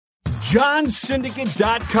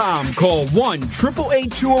johnsyndicate.com. Call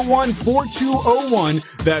 1-888-201-4201.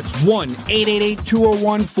 That's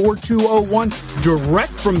 1-888-201-4201.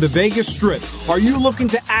 Direct from the Vegas Strip. Are you looking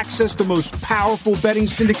to access the most powerful betting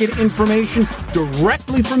syndicate information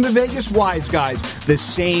directly from the Vegas Wise Guys? The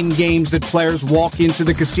same games that players walk into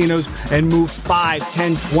the casinos and move 5,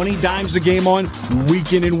 10, 20 dimes a game on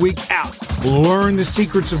week in and week out. Learn the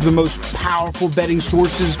secrets of the most powerful betting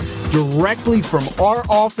sources directly from our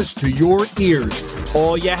office to your ears.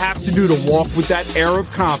 All you have to do to walk with that air of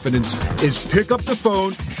confidence is pick up the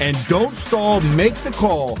phone and don't stall. Make the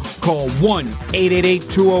call. Call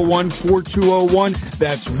 1-888-201-4201.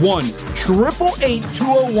 That's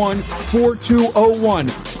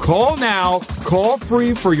 1-888-201-4201. Call now. Call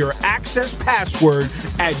free for your access password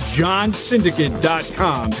at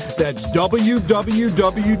johnsyndicate.com. That's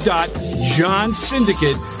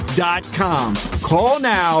www.johnsyndicate.com. Call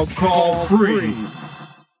now. Call free.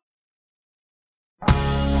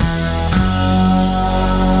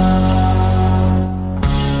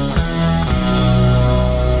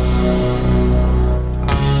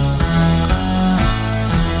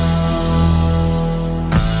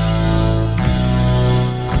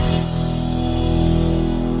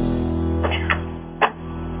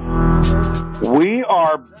 We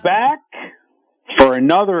are back for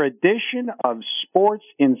another edition of Sports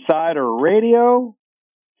Insider Radio,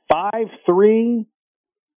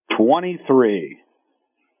 5/3/23.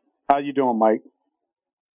 How you doing, Mike?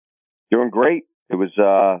 Doing great. It was,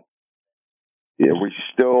 we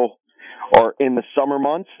still are in the summer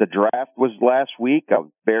months. The draft was last week. I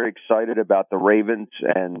was very excited about the Ravens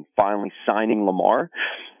and finally signing Lamar,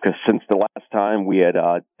 because since the last time we had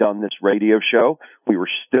done this radio show, we were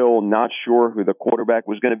still not sure who the quarterback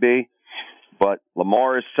was going to be. But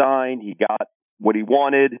Lamar is signed. He got what he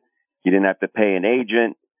wanted. He didn't have to pay an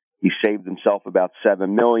agent. He saved himself about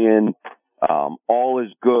 $7 million. All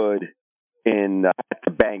is good at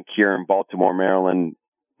the bank here in Baltimore, Maryland.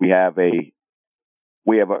 We have a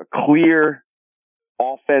clear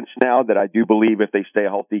offense now that I do believe, if they stay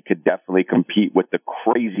healthy, could definitely compete with the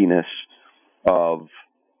craziness of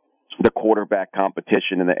the quarterback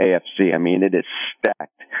competition in the AFC. I mean, it is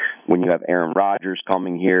stacked. When you have Aaron Rodgers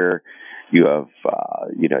coming here, you have,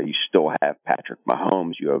 you still have Patrick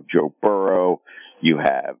Mahomes, you have Joe Burrow, you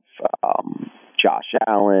have Josh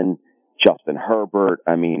Allen, Justin Herbert.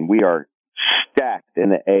 I mean, we are stacked in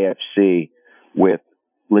the AFC with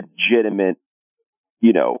legitimate,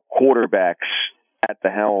 quarterbacks at the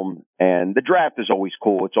helm. And the draft is always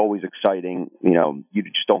cool. It's always exciting. You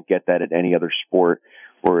just don't get that at any other sport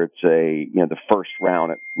where it's the first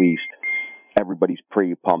round at least. Everybody's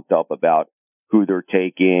pretty pumped up about who they're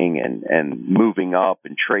taking and moving up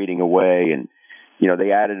and trading away. And,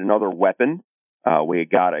 they added another weapon. We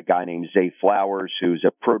got a guy named Zay Flowers, who's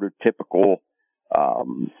a prototypical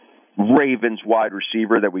Ravens wide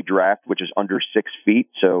receiver that we draft, which is under 6 feet.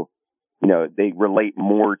 So, they relate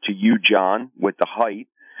more to you, John, with the height.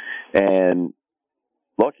 And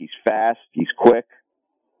look, he's fast. He's quick.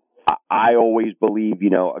 I always believe,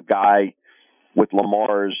 a guy with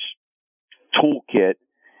Lamar's toolkit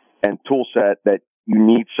and tool set, that you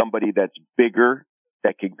need somebody that's bigger,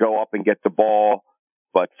 that could go up and get the ball.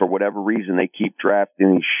 But for whatever reason, they keep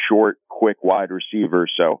drafting these short, quick wide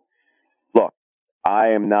receivers. So look, I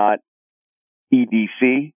am not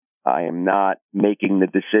EDC. I am not making the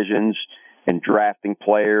decisions and drafting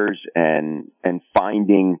players and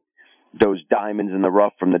finding those diamonds in the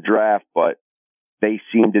rough from the draft, but they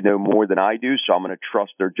seem to know more than I do. So I'm going to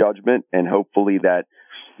trust their judgment, and hopefully that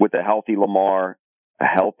with a healthy Lamar, a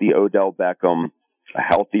healthy Odell Beckham, a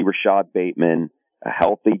healthy Rashad Bateman, a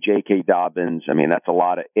healthy J.K. Dobbins, I mean, that's a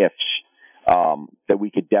lot of ifs, that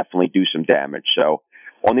we could definitely do some damage. So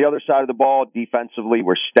on the other side of the ball, defensively,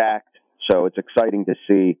 we're stacked. So it's exciting to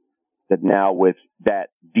see that now with that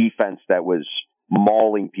defense that was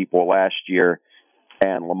mauling people last year,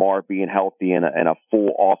 and Lamar being healthy and a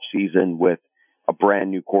full off season with a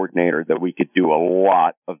brand new coordinator, that we could do a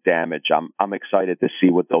lot of damage. I'm excited to see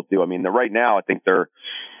what they'll do. I mean, right now, I think they're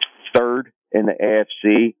third in the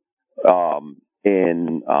AFC,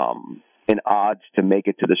 in odds to make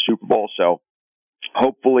it to the Super Bowl. So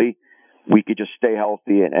hopefully we could just stay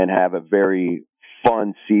healthy and have a very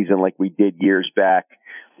fun season like we did years back,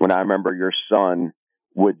 when I remember your son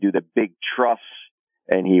would do the big truss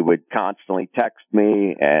and he would constantly text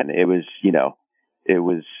me, and it was, it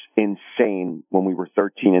was insane when we were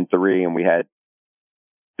 13-3 and we had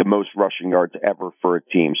the most rushing yards ever for a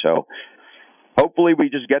team. So hopefully we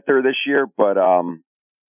just get there this year, but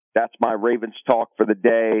that's my Ravens talk for the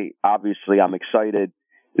day. Obviously, I'm excited.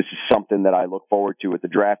 This is something that I look forward to with the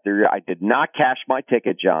draft area. I did not cash my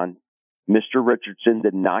ticket, John. Mr. Richardson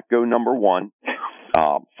did not go number one.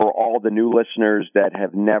 For all the new listeners that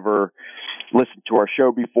have never listened to our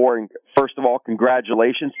show before, and first of all,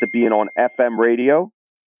 congratulations to being on FM radio.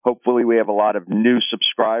 Hopefully we have a lot of new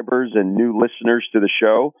subscribers and new listeners to the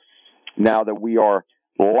show now that we are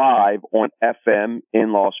live on FM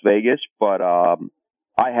in Las Vegas. But I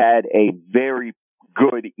had a very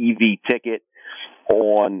good EV ticket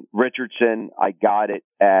on Richardson. I got it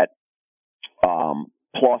at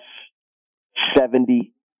plus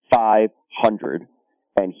 7,500,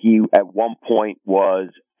 and he at one point was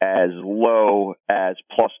as low as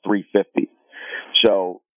plus 350.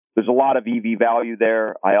 So there's a lot of EV value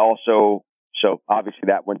there. So obviously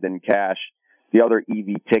that one didn't cash. The other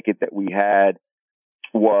EV ticket that we had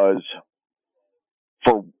was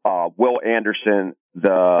for Will Anderson,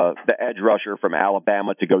 the edge rusher from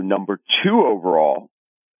Alabama, to go number 2 overall.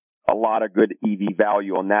 A lot of good EV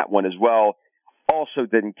value on that one as well. Also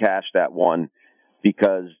didn't cash that one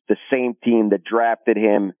because the same team that drafted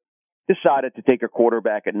him decided to take a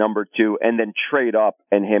quarterback at number 2 and then trade up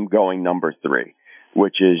and him going number 3,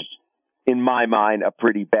 which is, in my mind, a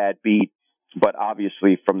pretty bad beat. But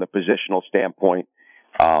obviously from the positional standpoint,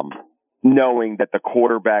 knowing that the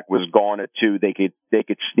quarterback was gone at 2, they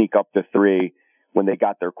could sneak up to 3 when they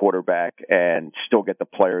got their quarterback and still get the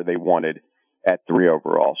player they wanted at 3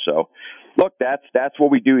 overall. So look, that's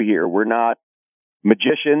what we do here. We're not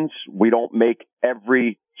magicians. We don't make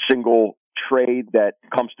every single trade that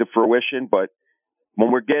comes to fruition, but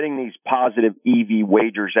when we're getting these positive EV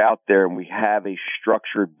wagers out there and we have a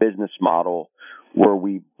structured business model where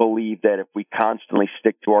we believe that if we constantly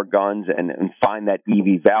stick to our guns and find that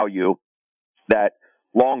EV value, that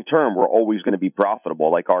long term we're always going to be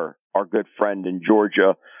profitable. Like our good friend in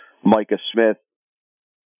Georgia, Micah Smith,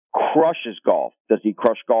 crushes golf. Does he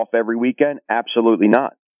crush golf every weekend? Absolutely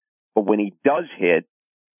not. But when he does hit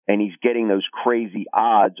and he's getting those crazy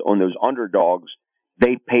odds on those underdogs,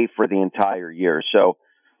 they pay for the entire year. So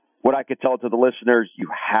what I could tell to the listeners, you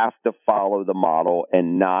have to follow the model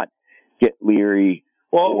and not get leery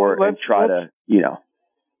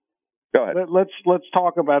Go ahead. Let's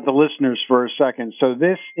talk about the listeners for a second. So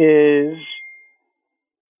this is,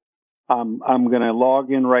 I'm going to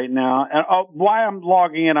log in right now. And why I'm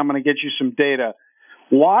logging in, I'm going to get you some data.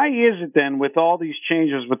 Why is it then, with all these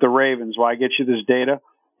changes with the Ravens, why I get you this data,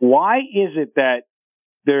 why is it that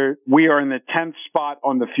we are in the 10th spot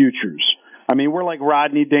on the futures? I mean, we're like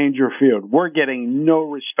Rodney Dangerfield. We're getting no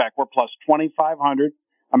respect. We're plus 2,500.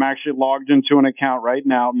 I'm actually logged into an account right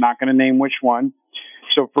now. I'm not going to name which one.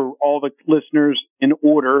 So for all the listeners in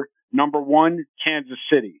order, number 1, Kansas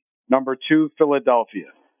City. Number 2, Philadelphia.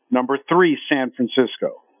 Number 3, San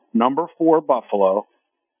Francisco. Number 4, Buffalo.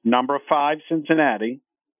 Number 5, Cincinnati.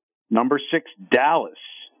 Number 6, Dallas.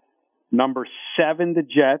 Number 7, the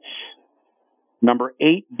Jets. Number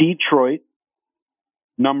 8, Detroit.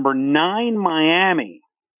 Number 9, Miami.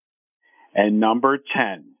 And number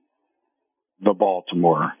 10, the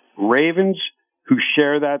Baltimore Ravens, who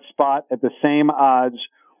share that spot at the same odds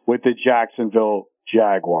with the Jacksonville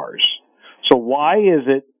Jaguars. So why is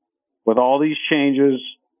it, with all these changes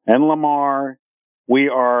and Lamar, we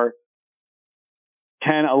are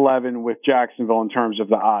 10-11 with Jacksonville in terms of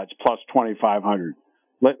the odds, plus 2,500?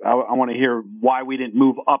 I want to hear why we didn't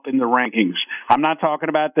move up in the rankings. I'm not talking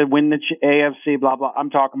about the win the AFC, blah, blah.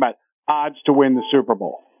 I'm talking about odds to win the Super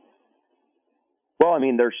Bowl. Well, I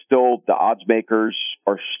mean, the odds makers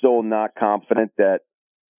are still not confident that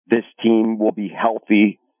this team will be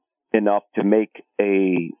healthy enough to make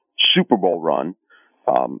a Super Bowl run.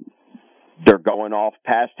 They're going off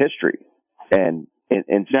past history. And in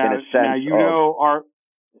a sense, our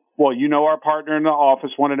partner in the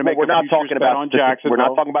office wanted to make a futures bet on Jacksonville. We're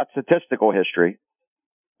not talking about statistical history.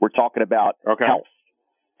 We're talking about health.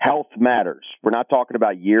 Health matters. We're not talking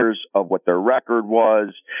about years of what their record was,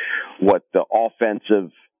 what the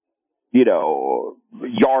offensive,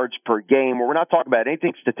 yards per game. We're not talking about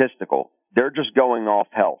anything statistical. They're just going off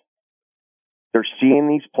health. They're seeing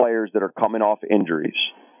these players that are coming off injuries.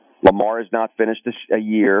 Lamar has not finished a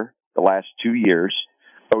year, the last 2 years.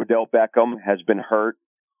 Odell Beckham has been hurt.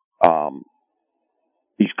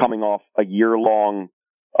 He's coming off a year-long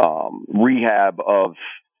rehab of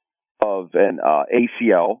an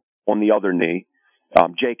ACL on the other knee.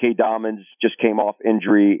 J.K. Dobbins just came off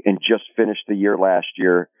injury and just finished the year last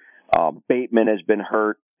year. Bateman has been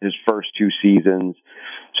hurt his first 2 seasons.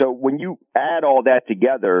 So when you add all that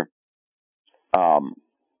together,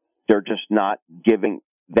 they're just not giving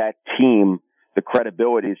that team the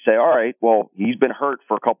credibility to say, all right, well, he's been hurt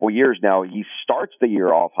for a couple of years now. He starts the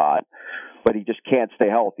year off hot, but he just can't stay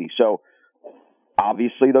healthy. So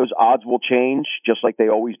Obviously, those odds will change, just like they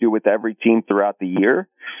always do with every team throughout the year.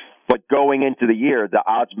 But going into the year, the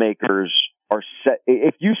odds makers are set.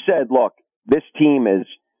 If you said, look, this team is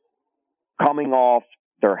coming off,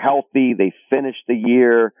 they're healthy, they finished the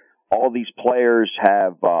year, all these players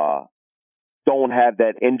have don't have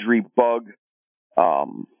that injury bug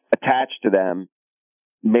attached to them,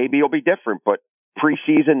 maybe it'll be different. But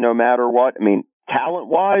preseason, no matter what, I mean,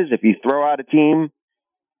 talent-wise, if you throw out a team,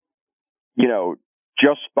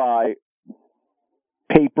 just by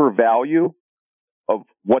paper value of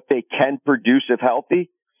what they can produce if healthy,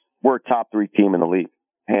 we're a top 3 team in the league,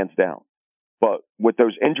 hands down. But with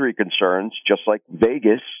those injury concerns, just like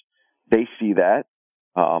Vegas, they see that.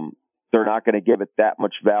 They're not going to give it that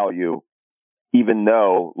much value, even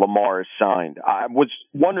though Lamar is signed. I was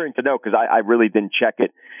wondering to know, because I really didn't check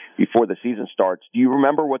it before the season starts. Do you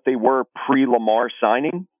remember what they were pre-Lamar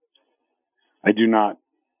signing? I do not.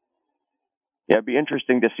 Yeah, it'd be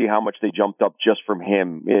interesting to see how much they jumped up just from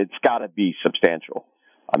him. It's got to be substantial.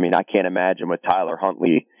 I mean, I can't imagine with Tyler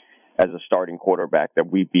Huntley as a starting quarterback that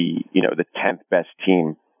we'd be, the 10th best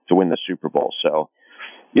team to win the Super Bowl. So,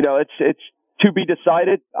 it's to be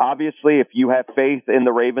decided. Obviously, if you have faith in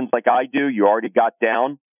the Ravens like I do, you already got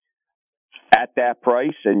down at that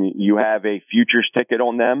price and you have a futures ticket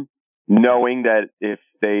on them, knowing that if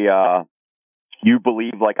they, you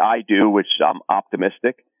believe like I do, which I'm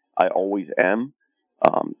optimistic, I always am.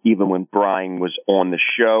 Even when Brian was on the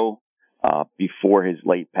show, before his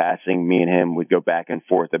late passing, me and him would go back and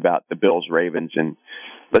forth about the Bills Ravens. And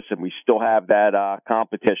listen, we still have that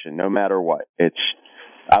competition no matter what.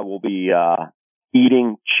 I will be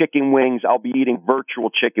eating chicken wings. I'll be eating virtual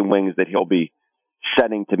chicken wings that he'll be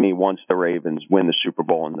sending to me once the Ravens win the Super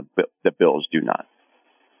Bowl and the Bills do not.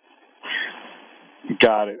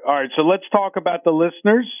 Got it. All right, so let's talk about the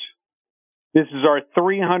listeners. This is our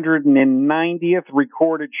 390th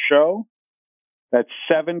recorded show. That's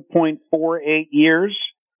 7.48 years.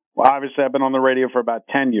 Well, obviously, I've been on the radio for about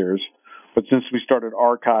 10 years, but since we started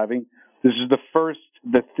archiving, this is the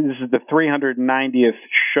 390th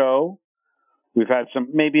show. We've had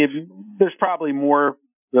there's probably more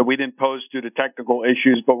that we didn't post due to technical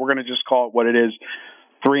issues, but we're going to just call it what it is.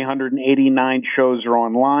 389 shows are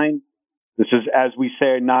online. This is, as we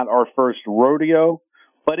say, not our first rodeo,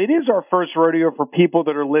 but it is our first rodeo for people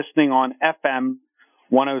that are listening on FM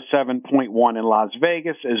 107.1 in Las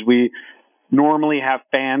Vegas, as we normally have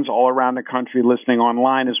fans all around the country listening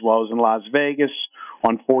online as well as in Las Vegas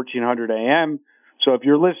on 1400 AM. So if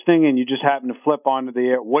you're listening and you just happen to flip onto the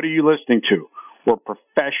air, what are you listening to? We're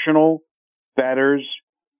professional bettors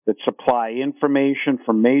that supply information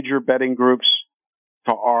from major betting groups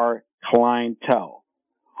to our clientele.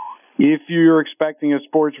 If you're expecting a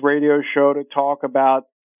sports radio show to talk about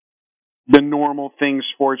the normal things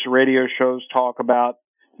sports radio shows talk about,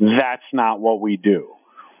 that's not what we do.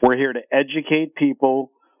 We're here to educate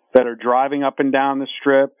people that are driving up and down the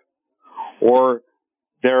Strip, or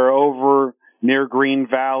they're over near Green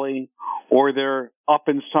Valley, or they're up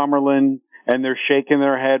in Summerlin and they're shaking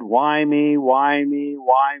their head, why me, why me,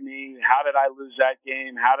 why me? How did I lose that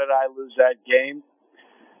game? How did I lose that game?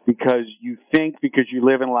 Because you think because you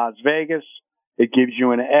live in Las Vegas, it gives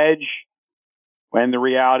you an edge, when the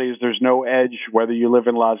reality is there's no edge whether you live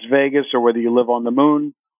in Las Vegas or whether you live on the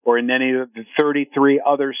moon or in any of the 33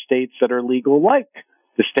 other states that are legal, like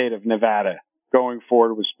the state of Nevada, going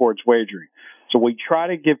forward with sports wagering. So we try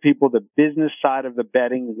to give people the business side of the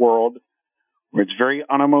betting world, where it's very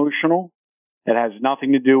unemotional. It has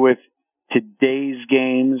nothing to do with today's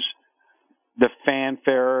games, the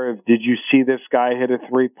fanfare of, did you see this guy hit a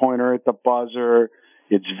three-pointer at the buzzer?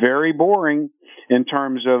 It's very boring in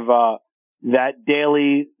terms of that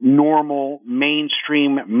daily, normal,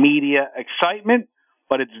 mainstream media excitement,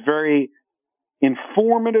 but it's very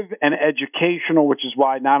informative and educational, which is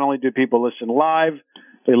why not only do people listen live,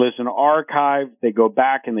 they listen archive, they go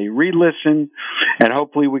back and they re-listen, and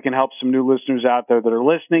hopefully we can help some new listeners out there that are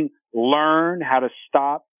listening learn how to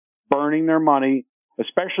stop burning their money,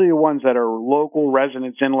 especially the ones that are local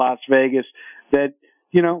residents in Las Vegas that,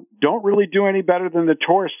 don't really do any better than the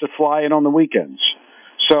tourists that fly in on the weekends.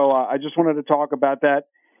 So I just wanted to talk about that.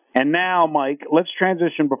 And now, Mike, let's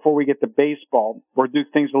transition before we get to baseball, or do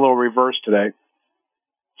things a little reverse today.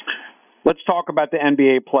 Let's talk about the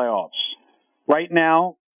NBA playoffs. Right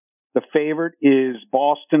now, the favorite is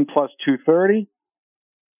Boston plus 230.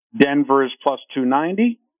 Denver is plus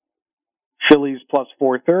 290. Phillies plus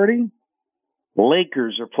 430.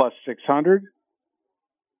 Lakers are plus 600.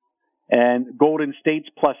 And Golden State's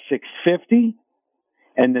plus 650.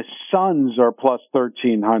 And the Suns are plus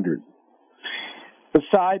 1,300.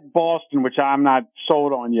 Beside Boston, which I'm not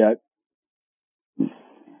sold on yet,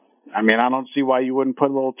 I mean, I don't see why you wouldn't put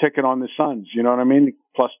a little ticket on the Suns. You know what I mean?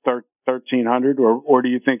 Plus 1,300, or do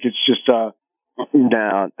you think it's just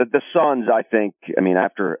No, the Suns, I think, I mean,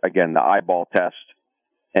 after, again, the eyeball test,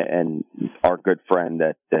 and our good friend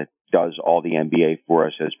that does all the NBA for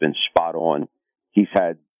us has been spot on. He's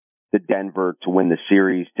had the Denver to win the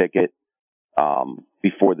series ticket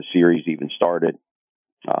before the series even started.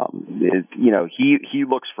 He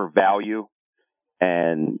looks for value,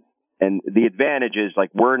 and the advantage is,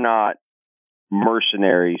 like, we're not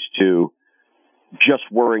mercenaries to just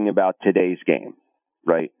worrying about today's game,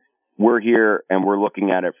 right? We're here and we're looking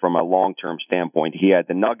at it from a long-term standpoint. He had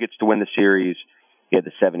the Nuggets to win the series. He had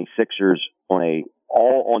the 76ers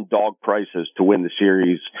all on dog prices to win the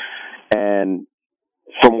series. And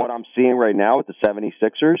from what I'm seeing right now with the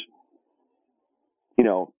 76ers,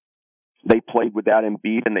 they played without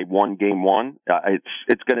Embiid and they won game one.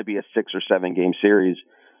 It's going to be a 6 or 7 game series.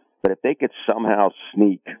 But if they could somehow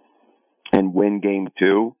sneak and win game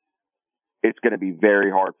two, it's going to be very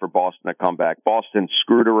hard for Boston to come back. Boston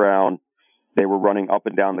screwed around. They were running up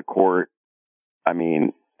and down the court. I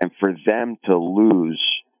mean, and for them to lose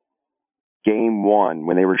game one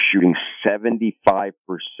when they were shooting 75%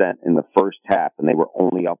 in the first half and they were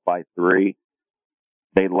only up by 3,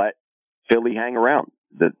 they let Philly hang around.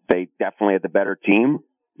 They definitely had the better team.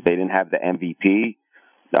 They didn't have the MVP.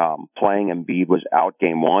 Playing Embiid was out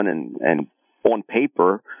game one, and on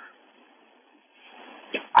paper,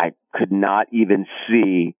 I could not even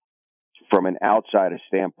see from an outsider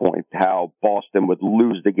standpoint how Boston would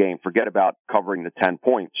lose the game. Forget about covering the 10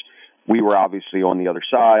 points. We were obviously on the other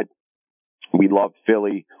side. We loved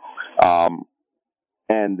Philly,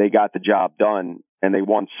 and they got the job done, and they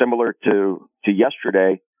won, similar to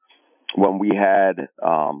yesterday when we had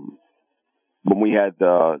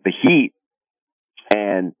the Heat.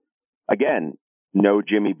 And again, no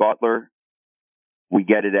Jimmy Butler. We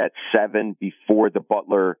get it at 7 before the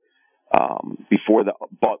Butler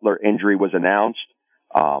injury was announced.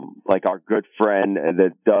 Like our good friend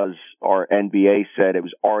that does our NBA said, it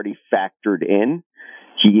was already factored in.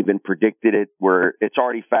 He even predicted it where it's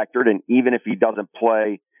already factored in. Even if he doesn't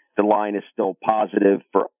play, the line is still positive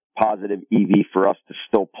EV for us to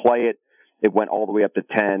still play it. It went all the way up to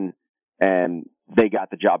 10, and they got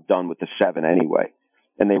the job done with the 7 anyway.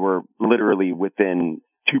 And they were literally within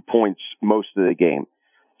 2 points most of the game.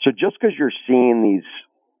 So just because you're seeing these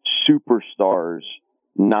superstars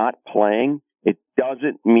not playing, it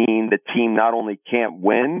doesn't mean the team not only can't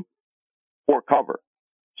win or cover.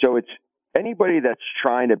 So it's anybody that's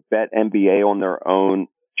trying to bet NBA on their own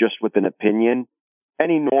just with an opinion,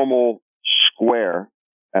 any normal square,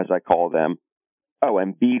 as I call them,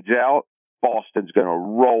 Embiid's out, Boston's going to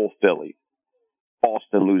roll Philly.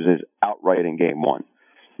 Boston loses outright in game one.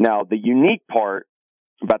 Now, the unique part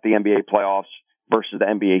about the NBA playoffs versus the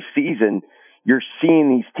NBA season, you're seeing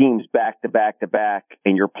these teams back to back to back,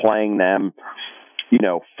 and you're playing them,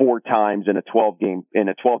 4 times in a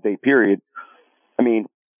 12-day period. I mean,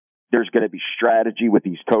 there's going to be strategy with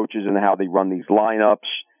these coaches and how they run these lineups,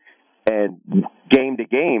 and game to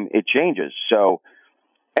game, it changes. So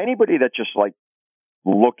anybody that's just like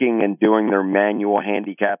looking and doing their manual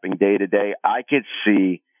handicapping day to day, I could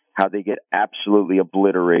see how they get absolutely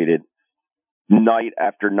obliterated night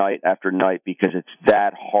after night after night, because it's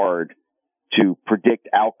that hard to predict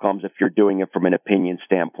outcomes if you're doing it from an opinion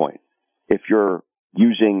standpoint. If you're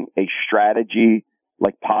using a strategy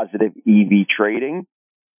like positive EV trading,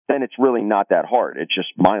 then it's really not that hard. It's just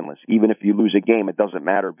mindless. Even if you lose a game, it doesn't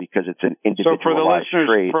matter because it's an individualized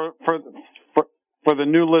trade. For the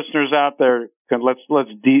new listeners out there,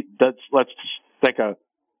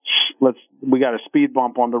 we got a speed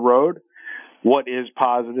bump on the road. What is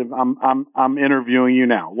positive? I'm interviewing you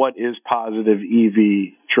now. What is positive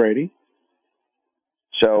EV trading?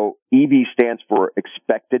 So EV stands for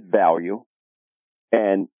expected value,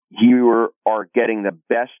 and you are getting the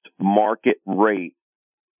best market rate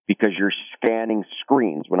because you're scanning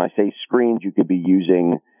screens. When I say screens, you could be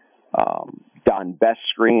using Don Best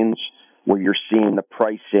screens, where you're seeing the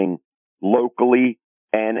pricing locally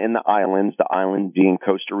and in the island being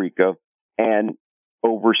Costa Rica, and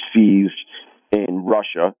overseas in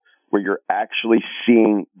Russia, where you're actually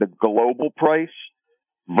seeing the global price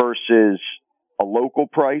versus a local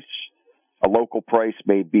price. A local price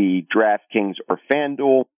may be DraftKings or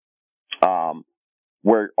FanDuel,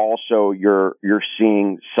 where also you're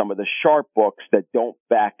seeing some of the sharp books that don't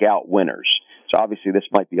back out winners. So obviously this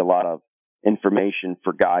might be a lot of information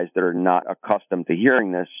for guys that are not accustomed to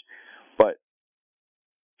hearing this, but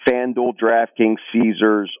FanDuel, DraftKings,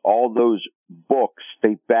 Caesars, all those books,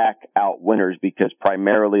 they back out winners because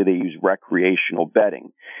primarily they use recreational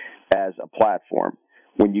betting as a platform.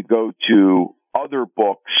 when you go to other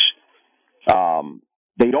books,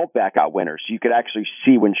 they don't back out winners. So you could actually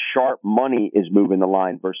see when sharp money is moving the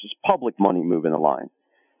line versus public money moving the line.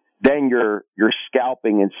 Then you're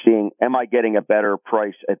scalping and seeing, am I getting a better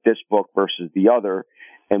price at this book versus the other?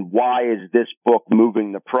 And why is this book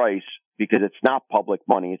moving the price? Because it's not public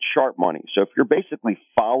money, it's sharp money. So if you're basically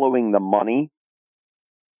following the money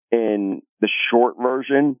in the short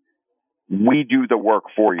version, we do the work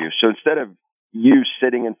for you. So instead of you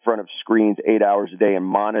sitting in front of screens 8 hours a day and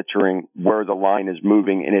monitoring where the line is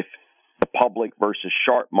moving and if the public versus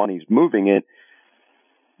sharp money is moving it,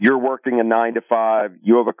 you're working a 9 to 5,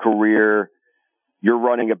 you have a career, you're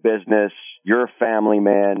running a business, you're a family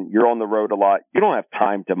man, you're on the road a lot. You don't have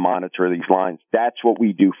time to monitor these lines. That's what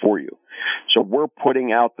we do for you. So we're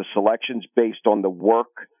putting out the selections based on the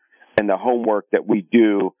work and the homework that we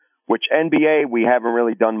do, which NBA, we haven't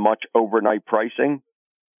really done much overnight pricing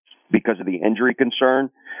because of the injury concern.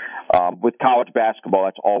 With college basketball,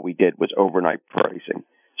 that's all we did was overnight pricing.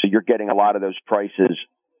 So you're getting a lot of those prices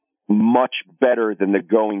much better than the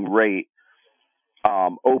going rate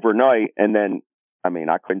overnight. And then, I mean,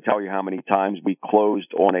 I couldn't tell you how many times we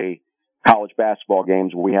closed on a college basketball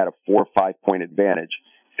games where we had a 4 or 5 point advantage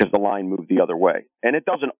because the line moved the other way. And it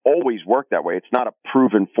doesn't always work that way. It's not a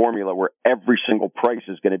proven formula where every single price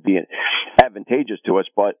is going to be advantageous to us,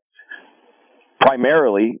 but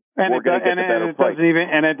primarily we're going to get the better price.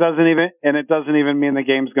 It doesn't even mean the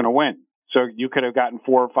game's going to win. So you could have gotten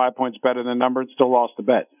 4 or 5 points better than the number and still lost the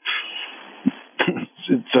bet.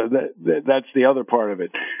 So that's the other part of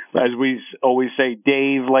it. As we always say,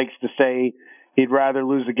 Dave likes to say he'd rather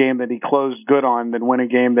lose a game that he closed good on than win a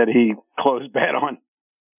game that he closed bad on.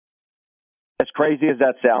 As crazy as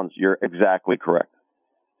that sounds, you're exactly correct.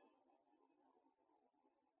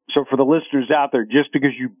 So for the listeners out there, just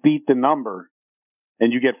because you beat the number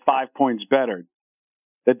and you get 5 points better,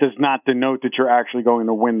 that does not denote that you're actually going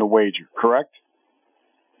to win the wager, correct?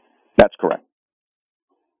 That's correct.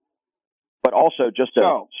 But also, just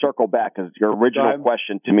to circle back, because your original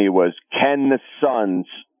question to me was, can the Suns,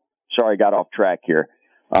 sorry, I got off track here.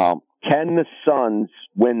 Can the Suns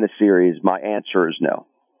win the series? My answer is no.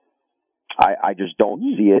 I just don't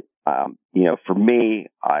see it. For me,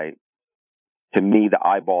 to me, the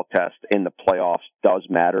eyeball test in the playoffs does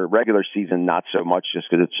matter. Regular season, not so much, just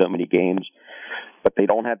because it's so many games. But they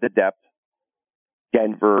don't have the depth.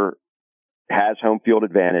 Denver has home field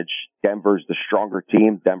advantage. Denver's the stronger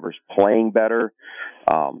team. Denver's playing better.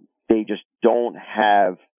 They just don't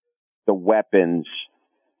have the weapons,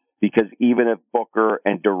 because even if Booker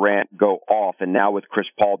and Durant go off, and now with Chris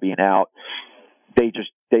Paul being out, they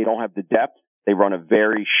don't have the depth. They run a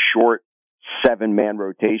very short 7-man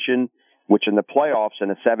rotation, which in the playoffs,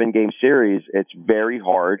 in a 7-game series, it's very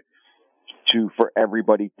hard for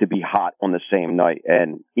everybody to be hot on the same night.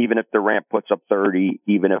 And even if Durant puts up 30,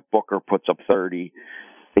 even if Booker puts up 30,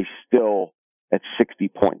 they still at 60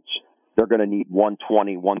 points. They're going to need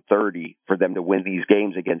 120, 130 for them to win these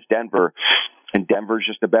games against Denver. And Denver's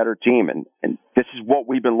just a better team. And this is what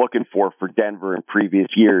we've been looking for Denver in previous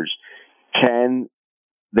years. Can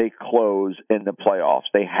they close in the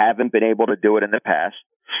playoffs? They haven't been able to do it in the past,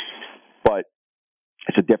 but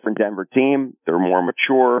it's a different Denver team. They're more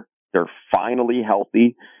mature. They're finally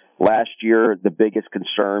healthy. Last year, the biggest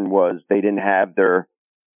concern was they didn't have their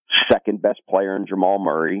second best player in Jamal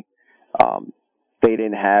Murray. They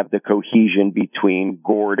didn't have the cohesion between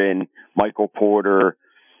Gordon, Michael Porter,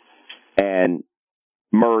 and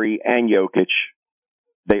Murray and Jokic.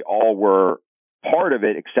 They all were part of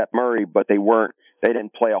it except Murray, but they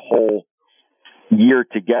didn't play a whole year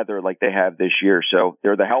together like they have this year. So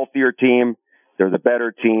they're the healthier team. They're the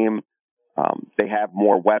better team. They have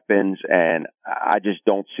more weapons, and I just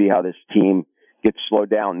don't see how this team gets slowed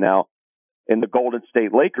down. Now, in the Golden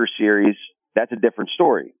State Lakers series, that's a different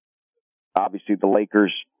story. Obviously, the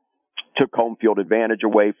Lakers took home field advantage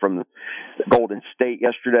away from Golden State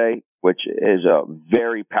yesterday, which is a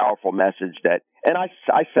very powerful message and I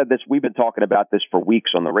said this, we've been talking about this for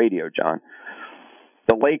weeks on the radio, John.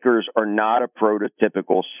 The Lakers are not a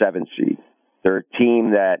prototypical 7 seed. They're a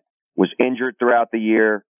team that was injured throughout the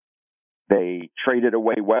year. They traded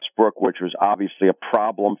away Westbrook, which was obviously a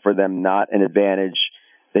problem for them, not an advantage.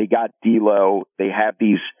 They got D'Lo. They have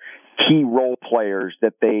these key role players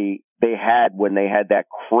that they had when they had that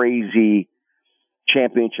crazy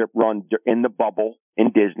championship run in the bubble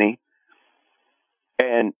in Disney.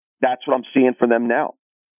 And that's what I'm seeing from them now.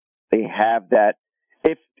 They have that.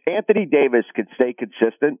 If Anthony Davis could stay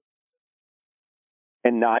consistent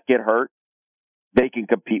and not get hurt, they can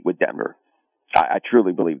compete with Denver. I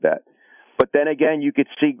truly believe that. But then again, you could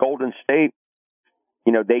see Golden State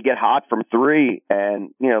they get hot from three.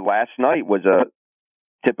 And, last night was a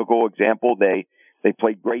typical example. They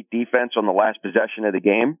played great defense on the last possession of the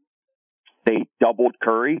game. They doubled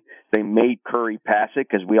Curry. They made Curry pass it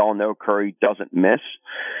because we all know Curry doesn't miss.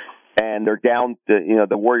 And they're down. The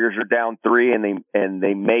Warriors are down three, and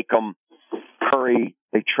they make them Curry.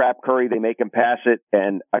 They trap Curry. They make him pass it,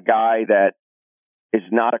 and a guy that is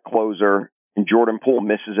not a closer, and Jordan Poole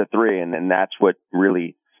misses a three, and then that's what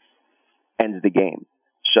really ends the game.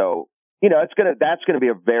 So that's gonna be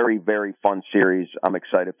a very, very fun series. I'm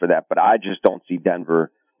excited for that, but I just don't see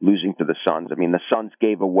Denver losing to the Suns. I mean, the Suns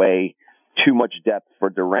gave away too much depth for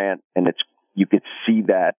Durant, and you could see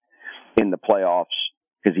that in the playoffs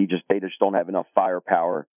because they just don't have enough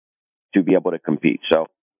firepower to be able to compete. So,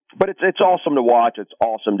 but it's awesome to watch. It's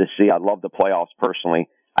awesome to see. I love the playoffs personally.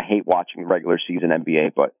 I hate watching regular season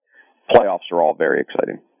NBA, but playoffs are all very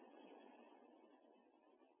exciting.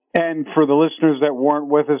 And for the listeners that weren't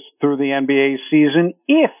with us through the NBA season,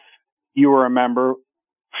 if you were a member,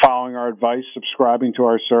 following our advice, subscribing to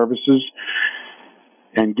our services,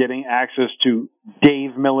 and getting access to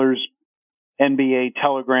Dave Miller's NBA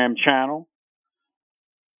Telegram channel,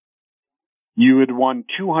 you had won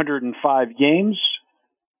 205 games.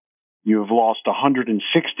 You have lost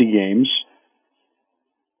 160 games.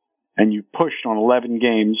 And you pushed on 11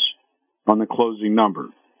 games on the closing number.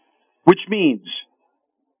 Which means,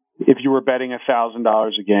 if you were betting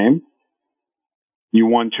 $1,000 a game, you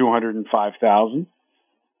won $205,000.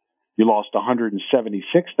 You lost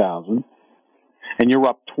 $176,000. And you're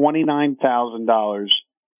up $29,000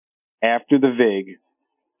 after the VIG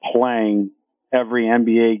playing every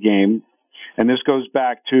NBA game. And this goes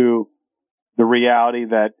back to the reality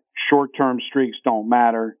that short-term streaks don't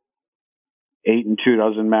matter. 8-2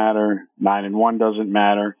 doesn't matter. 9-1 doesn't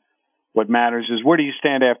matter. What matters is where do you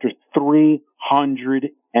stand after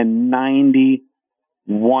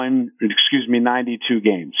 92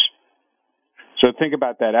 games. So think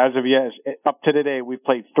about that. As of up to today, we've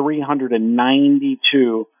played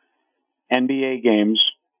 392 NBA games,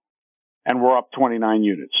 and we're up 29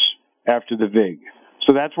 units after the VIG.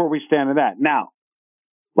 So that's where we stand in that. Now,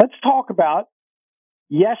 let's talk about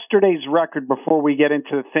yesterday's record before we get into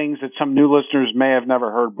the things that some new listeners may have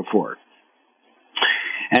never heard before.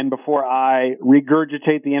 And before I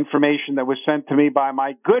regurgitate the information that was sent to me by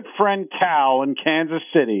my good friend Cal in Kansas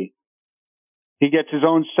City. He gets his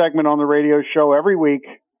own segment on the radio show every week.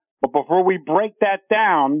 But before we break that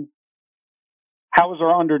down, how was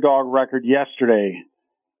our underdog record yesterday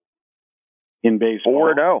in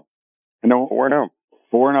baseball? 4-0. No, 4-0.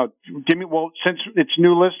 4-0. Since it's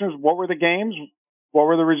new listeners, what were the games? What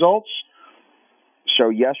were the results? So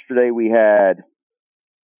yesterday we had,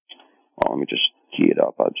 let me just key it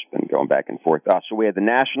up. I've just been going back and forth. So we had the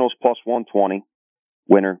Nationals plus 120,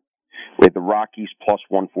 winner. We had the Rockies plus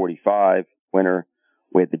 145, winner.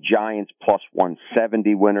 We had the Giants plus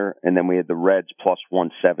 170, winner. And then we had the Reds plus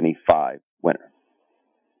 175, winner.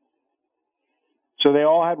 So they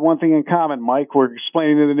all had one thing in common, Mike. We're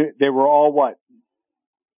explaining they were all what?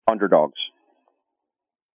 Underdogs.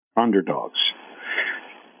 Underdogs.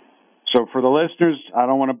 So for the listeners, I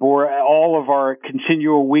don't want to bore all of our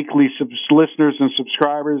continual weekly listeners and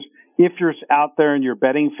subscribers. If you're out there and you're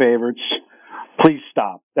betting favorites, please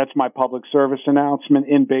stop. That's my public service announcement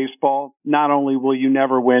in baseball. Not only will you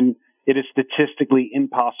never win, it is statistically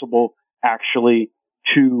impossible actually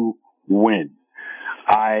to win.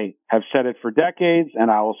 I have said it for decades,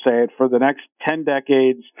 and I will say it for the next 10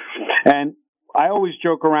 decades. And I always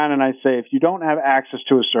joke around and I say, if you don't have access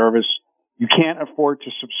to a service, you can't afford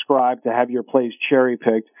to subscribe to have your plays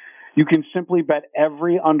cherry-picked. You can simply bet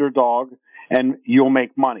every underdog, and you'll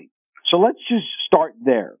make money. So let's just start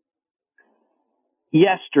there.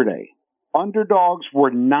 Yesterday, underdogs were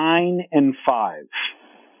 9-5.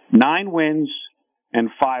 9 wins and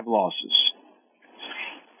 5 losses.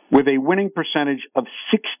 With a winning percentage of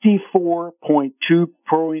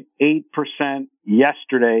 64.2.8%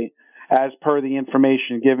 yesterday, as per the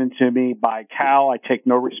information given to me by Cal. I take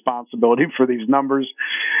no responsibility for these numbers,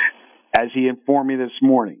 as he informed me this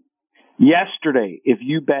morning. Yesterday, if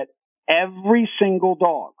you bet every single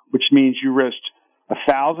dog, which means you risked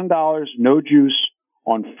 $1,000, no juice,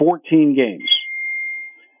 on 14 games,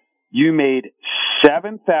 you made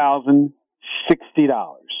 $7,060.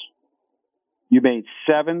 You made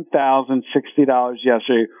 $7,060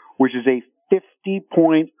 yesterday, which is a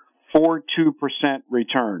 50.42%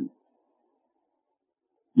 return.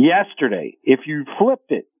 Yesterday, if you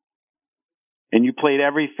flipped it and you played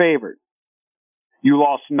every favorite, you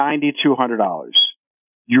lost $9,200.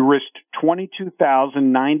 You risked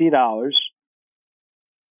 $22,090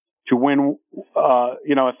 to win,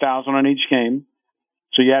 $1,000 on each game.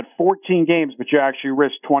 So you had 14 games, but you actually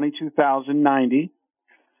risked $22,090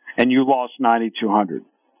 and you lost $9,200.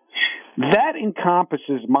 That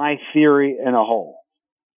encompasses my theory in a whole,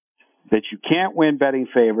 that you can't win betting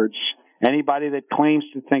favorites. Anybody that claims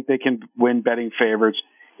to think they can win betting favorites,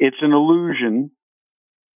 it's an illusion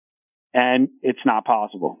and it's not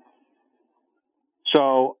possible.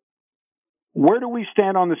 So where do we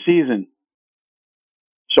stand on the season?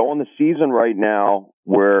 So on the season right now,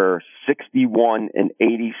 we're 61-86.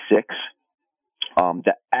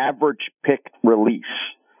 The average pick release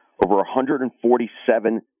over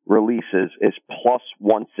 147 releases is plus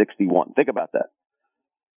 161. Think about that.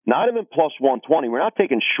 Not even plus 120. We're not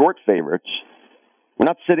taking short favorites. We're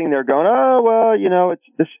not sitting there going, oh, well, you know, it's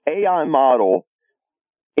this AI model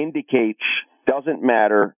indicates doesn't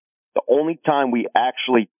matter. The only time we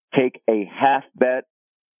actually take a half bet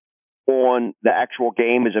on the actual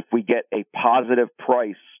game is if we get a positive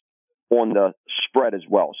price on the spread as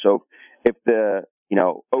well. So if the, you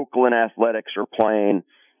know, Oakland Athletics are playing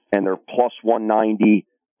and they're plus 190,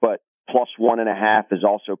 but plus 1.5 is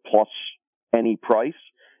also plus any price,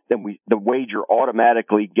 then the wager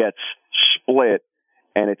automatically gets split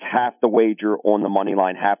and it's half the wager on the money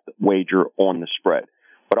line, half the wager on the spread.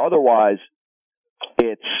 But otherwise,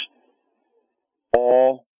 it's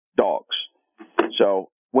all dogs. So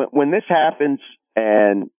when this happens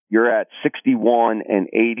and you're at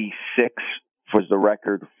 61-86 was the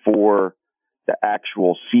record for the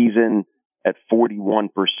actual season at 41%,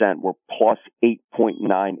 we're plus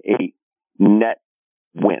 8.98 net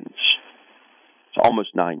wins. It's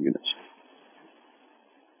almost 9 units.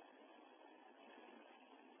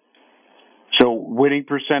 So winning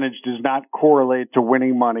percentage does not correlate to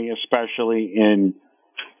winning money, especially in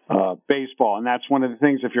baseball. And that's one of the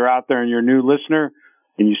things, if you're out there and you're a new listener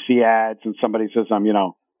and you see ads and somebody says, I'm,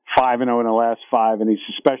 5-0 in the last 5, and he's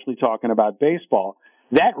especially talking about baseball,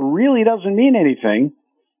 that really doesn't mean anything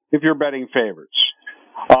if you're betting favorites.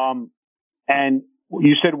 And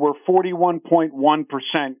you said we're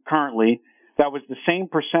 41.1% currently. That was the same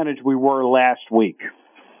percentage we were last week.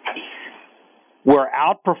 We're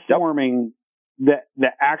outperforming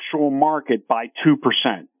the actual market by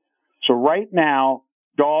 2%. So right now,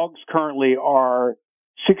 dogs currently are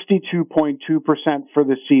 62.2% for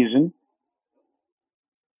the season.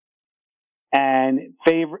 And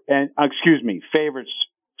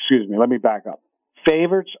let me back up.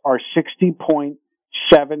 Favorites are 60.7%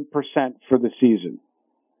 for the season.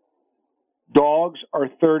 Dogs are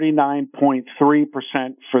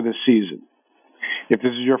 39.3% for the season. If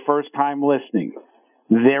this is your first time listening,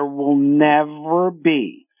 there will never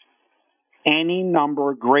be any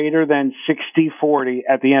number greater than 60-40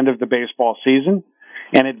 at the end of the baseball season,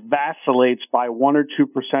 and it vacillates by 1 or 2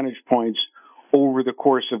 percentage points over the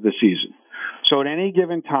course of the season. So at any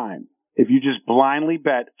given time, if you just blindly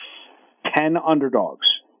bet 10 underdogs,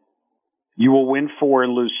 you will win 4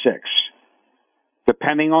 and lose 6.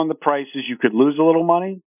 Depending on the prices, you could lose a little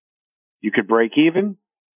money, you could break even,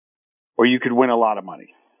 or you could win a lot of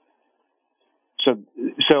money.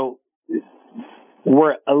 So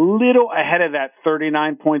we're a little ahead of that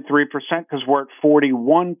 39.3% because we're at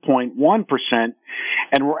 41.1%,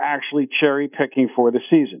 and we're actually cherry picking for the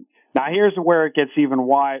season. Now, here's where it gets even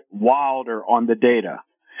wilder on the data.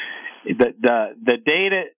 The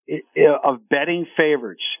data of betting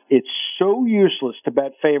favorites, it's so useless to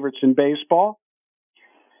bet favorites in baseball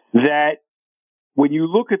that when you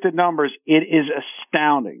look at the numbers, it is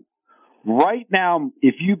astounding. Right now,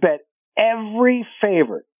 if you bet every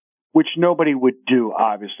favorite, which nobody would do,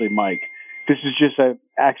 obviously, Mike, this is just an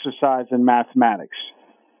exercise in mathematics,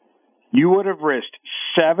 you would have risked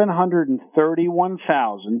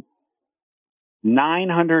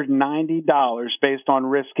 $731,990 based on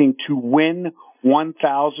risking to win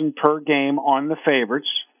 $1,000 per game on the favorites,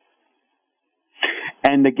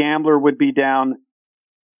 and the gambler would be down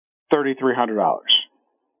 $3,300,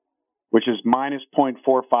 which is minus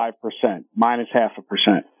 0.45%, minus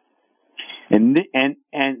 0.5%. And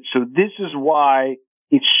so this is why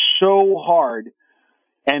it's so hard.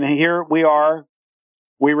 And here we are.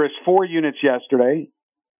 We risked 4 units yesterday,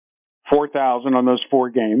 4,000 on those 4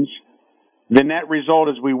 games. The net result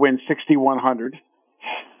is we win 6,100.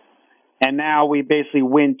 And now we basically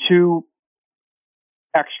win 2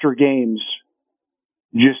 extra games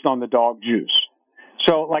just on the dog juice.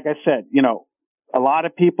 So like I said, a lot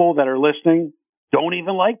of people that are listening don't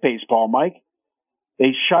even like baseball, Mike.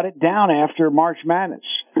 They shut it down after March Madness.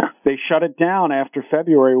 They shut it down after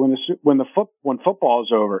February when football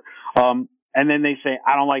is over. And then they say,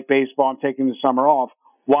 I don't like baseball. I'm taking the summer off.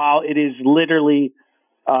 While it is literally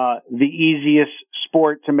the easiest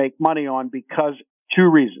sport to make money on because Two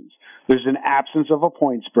reasons. There's an absence of a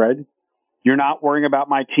point spread. You're not worrying about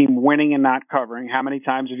my team winning and not covering. How many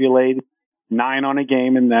times have you laid 9 on a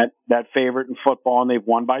game in that favorite in football and they've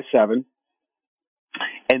won by 7?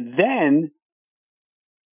 And then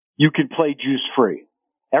you can play juice free.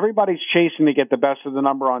 Everybody's chasing to get the best of the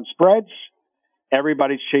number on spreads.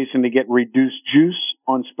 Everybody's chasing to get reduced juice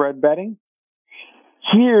on spread betting.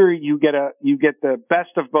 Here you get the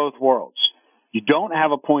best of both worlds. You don't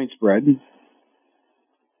have a point spread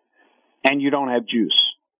and you don't have juice.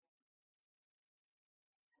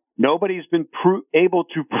 Nobody's been able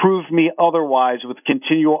to prove me otherwise with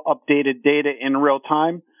continual updated data in real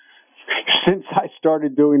time since I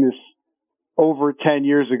started doing this over 10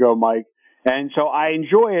 years ago, Mike. And so I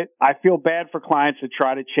enjoy it. I feel bad for clients that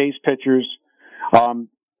try to chase pitchers.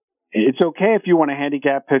 It's okay if you want to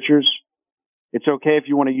handicap pitchers. It's okay if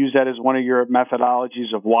you want to use that as one of your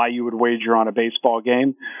methodologies of why you would wager on a baseball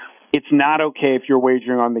game. It's not okay if you're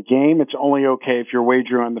wagering on the game. It's only okay if you're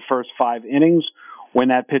wagering on the first 5 innings when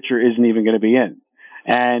that pitcher isn't even going to be in.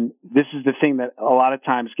 And this is the thing that a lot of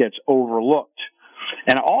times gets overlooked.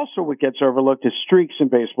 And also what gets overlooked is streaks in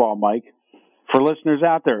baseball, Mike. For listeners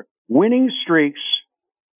out there, winning streaks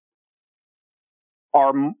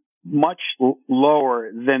are much lower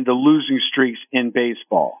than the losing streaks in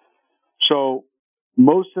baseball. So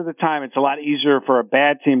most of the time, it's a lot easier for a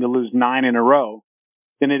bad team to lose 9 in a row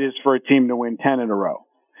than it is for a team to win 10 in a row.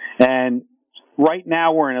 And right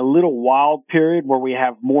now, we're in a little wild period where we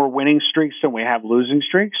have more winning streaks than we have losing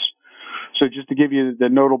streaks. So just to give you the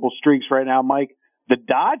notable streaks right now, Mike, the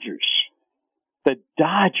Dodgers, the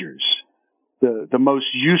most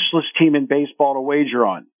useless team in baseball to wager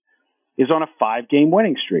on, is on a 5-game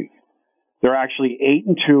winning streak. They're actually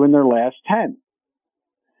 8-2 in their last 10.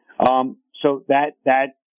 So that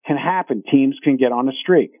can happen. Teams can get on a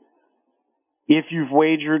streak. If you've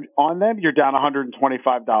wagered on them, you're down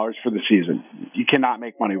 $125 for the season. You cannot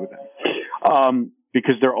make money with them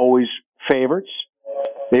because they're always favorites.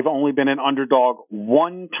 They've only been an underdog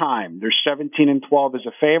one time. They're 17-12 as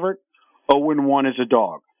a favorite, 0-1 as a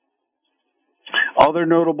dog. Other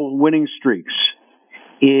notable winning streaks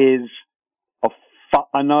is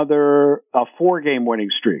another 4-game winning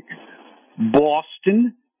streak.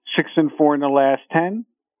 Boston, 6-4 in the last 10,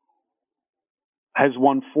 has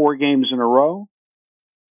won 4 games in a row.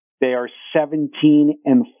 They are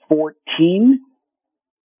 17-14.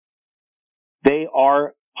 They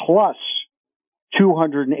are plus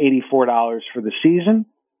 $284 for the season.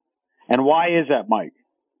 And why is that, Mike?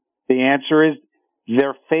 The answer is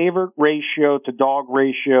their favorite ratio to dog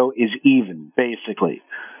ratio is even, basically.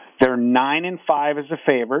 They're 9-5 as a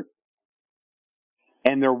favorite,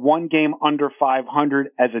 and they're 1 game under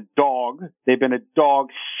 500 as a dog. They've been a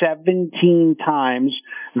dog 17 times.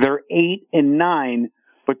 They're 8-9,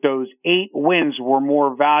 but those 8 wins were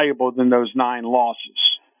more valuable than those 9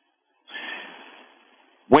 losses.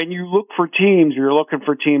 When you look for teams, you're looking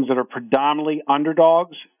for teams that are predominantly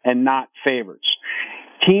underdogs and not favorites.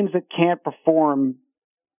 Teams that can't perform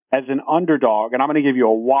as an underdog, and I'm going to give you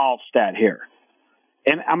a wild stat here.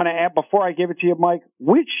 And I'm going to add, before I give it to you, Mike,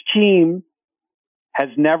 which team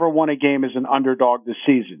has never won a game as an underdog this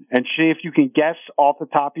season? And see if you can guess off the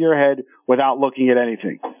top of your head without looking at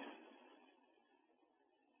anything.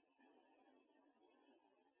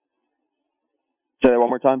 Say that one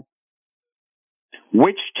more time.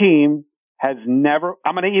 Which team has never,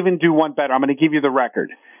 I'm going to even do one better. I'm going to give you the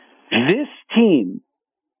record. This team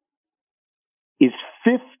is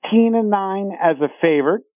 15-9 as a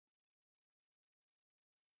favorite.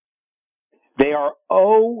 They are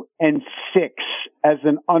 0-6 as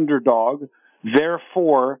an underdog.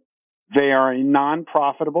 Therefore, they are a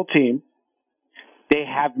non-profitable team. They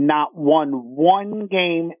have not won 1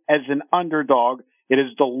 game as an underdog. It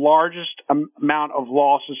is the largest amount of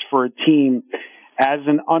losses for a team as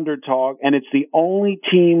an underdog, and it's the only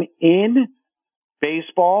team in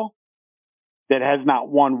baseball that has not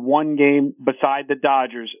won 1 game beside the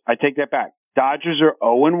Dodgers. I take that back. Dodgers are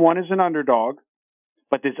 0-1 as an underdog,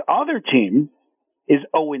 but this other team is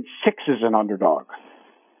 0-6 as an underdog.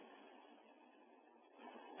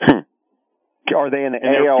 Are they in the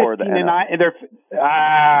AL or the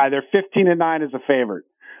NL? They're 15-9 as a favorite,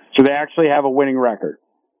 so they actually have a winning record.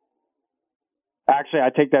 Actually, I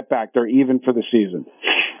take that back. They're even for the season.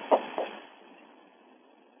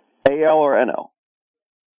 AL or NL?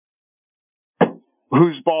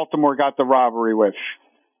 Who's Baltimore got the robbery with?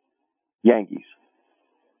 Yankees.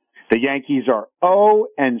 The Yankees are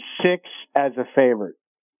 0-6 as a favorite.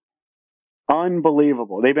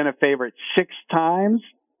 Unbelievable. They've been a favorite 6 times.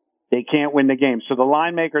 They can't win the game. So the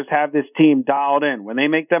line makers have this team dialed in. When they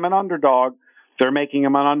make them an underdog, they're making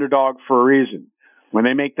them an underdog for a reason. When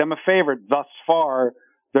they make them a favorite, thus far,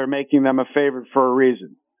 they're making them a favorite for a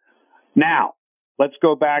reason. Now, let's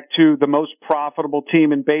go back to the most profitable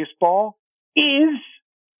team in baseball is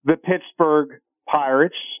the Pittsburgh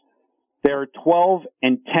Pirates. They're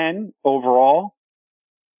 12-10 overall,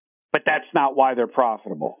 but that's not why they're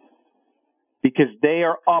profitable. Because they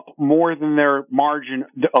are up more than their margin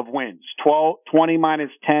of wins. 20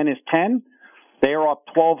 minus 10 is 10. They are up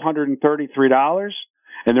 $1,233.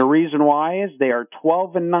 And the reason why is they are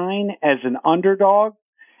 12-9 as an underdog,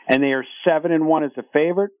 and they are 7-1 as a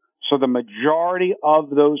favorite. So the majority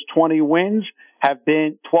of those 20 wins have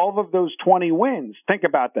been 12 of those 20 wins. Think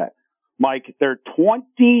about that, Mike.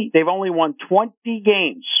 They've only won 20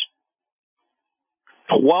 games.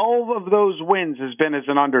 12 of those wins has been as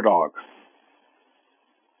an underdog.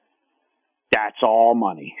 That's all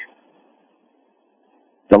money.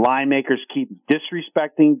 The line makers keep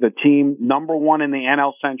disrespecting the team number one in the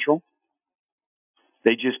NL Central.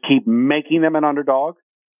 They just keep making them an underdog,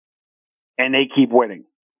 and they keep winning.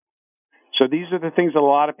 So these are the things that a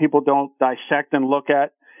lot of people don't dissect and look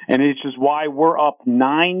at, and it's just why we're up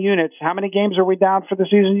 9 units. How many games are we down for the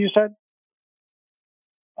season, you said?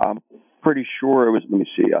 I'm pretty sure it was,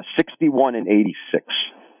 61 and 86.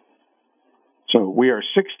 So we are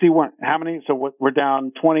 61. How many? So we're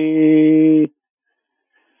down 20.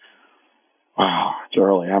 Wow, it's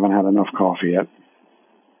early. I haven't had enough coffee yet.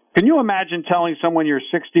 Can you imagine telling someone you're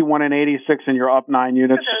 61 and 86 and you're up 9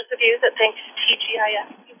 units? For those of you that think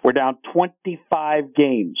TGIF. We're down 25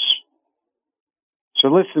 games. So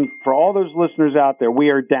listen, for all those listeners out there, we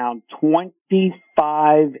are down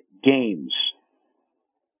 25 games.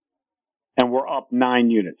 And we're up 9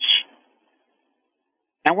 units.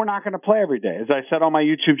 And we're not going to play every day. As I said on my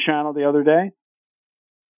YouTube channel the other day,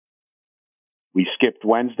 we skipped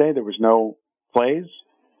Wednesday. There was no plays.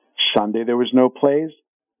 Sunday, there was no plays.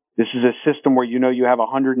 This is a system where you have a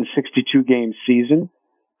 162-game season,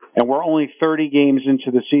 and we're only 30 games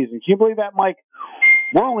into the season. Can you believe that, Mike?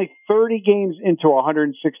 We're only 30 games into a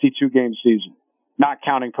 162-game season, not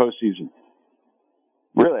counting postseason.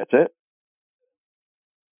 Really, that's it?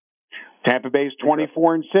 Tampa Bay's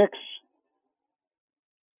 24-6.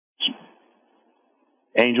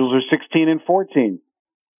 Angels are 16-14.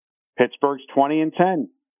 Pittsburgh's 20-10.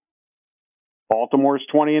 Baltimore's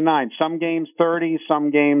 20-9. Some games 30,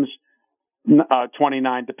 some games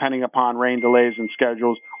 29, depending upon rain delays and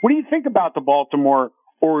schedules. What do you think about the Baltimore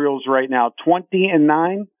Orioles right now?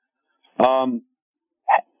 20-9,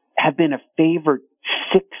 have been a favorite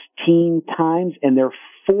 16 times, and they're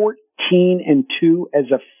 14-2 as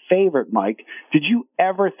a favorite. Mike, did you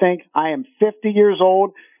ever think I am 50 years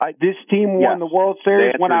old? This team won the World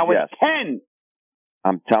Series when I was 10.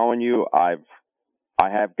 I'm telling you, I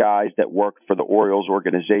have guys that work for the Orioles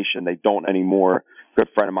organization. They don't anymore. A good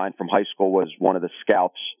friend of mine from high school was one of the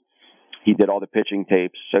scouts. He did all the pitching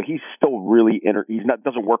tapes. So he's still really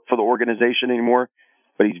doesn't work for the organization anymore,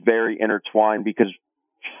 but he's very intertwined because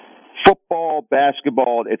football,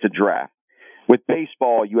 basketball, it's a draft. With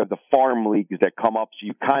baseball, you have the farm leagues that come up, so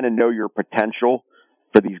you kind of know your potential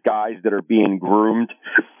for these guys that are being groomed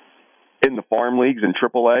in the farm leagues in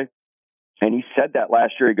AAA. And he said that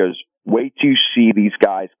last year. He goes, wait till you see these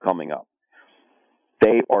guys coming up.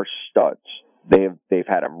 They are studs. They've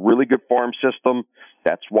had a really good farm system.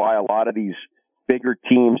 That's why a lot of these bigger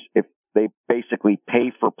teams, if they basically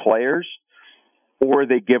pay for players or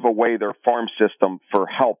they give away their farm system for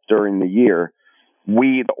help during the year,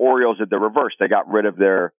 the Orioles did the reverse. They got rid of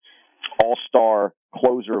their all-star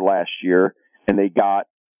closer last year, and they got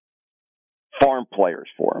farm players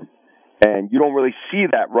for him. And you don't really see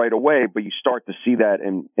that right away, but you start to see that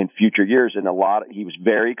in future years. And he was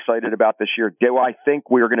very excited about this year. Do I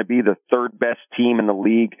think we're going to be the third best team in the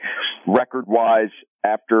league record-wise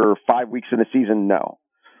after 5 weeks in the season? No.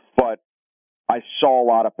 But I saw a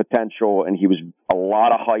lot of potential, and he was a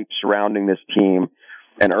lot of hype surrounding this team.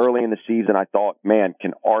 And early in the season, I thought, man,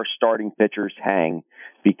 can our starting pitchers hang?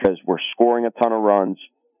 Because we're scoring a ton of runs,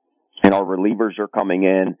 and our relievers are coming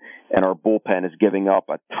in, and our bullpen is giving up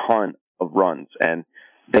a ton of runs. And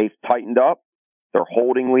they've tightened up. They're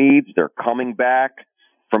holding leads. They're coming back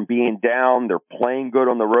from being down. They're playing good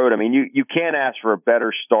on the road. I mean, you can't ask for a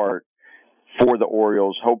better start for the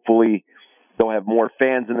Orioles. Hopefully, they'll have more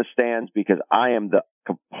fans in the stands because I am the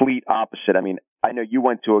complete opposite. I mean, I know you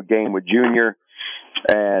went to a game with Junior,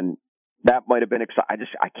 and that might have been exciting.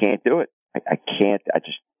 I can't do it. I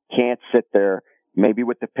just can't sit there. Maybe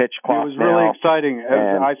with the pitch clock. It was really exciting.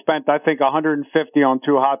 I spent, I think, $150 on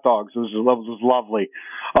 2 hot dogs. It was lovely.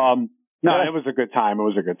 It was a good time.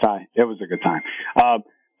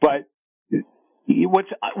 But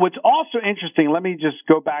What's also interesting, let me just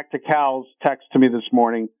go back to Cal's text to me this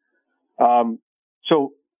morning.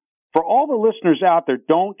 So for all the listeners out there,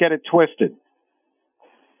 don't get it twisted.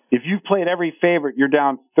 If you've played every favorite, you're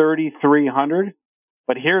down 3,300.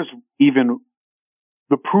 But here's even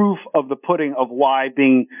the proof of the pudding of why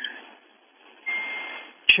being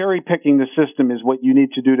cherry picking the system is what you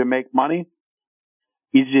need to do to make money.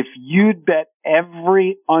 Is if you'd bet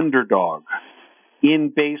every underdog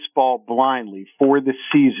in baseball blindly for the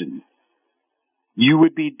season, you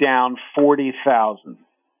would be down 40,000.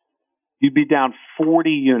 You'd be down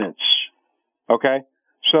 40 units. Okay?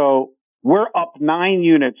 So we're up 9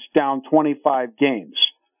 units, down 25 games.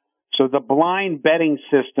 So the blind betting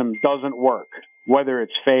system doesn't work, whether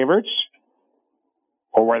it's favorites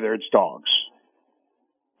or whether it's dogs.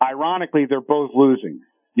 Ironically, they're both losing.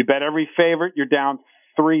 You bet every favorite, you're down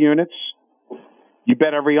 3 units. You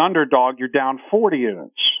bet every underdog, you're down 40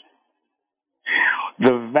 units.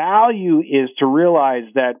 The value is to realize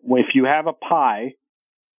that if you have a pie,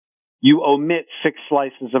 you omit 6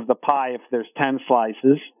 slices of the pie if there's 10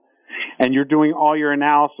 slices, and you're doing all your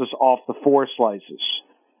analysis off the 4 slices.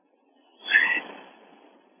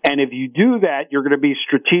 And if you do that, you're going to be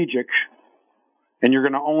strategic, and you're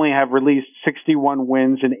going to only have released 61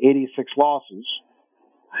 wins and 86 losses,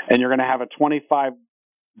 and you're going to have a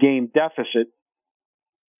 25-game deficit,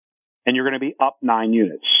 and you're going to be up 9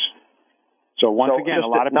 units. So once again, a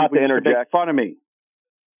lot of people used to make fun of me.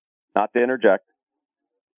 Not to interject,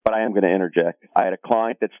 but I am going to interject. I had a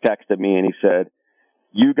client that's texted me, and he said,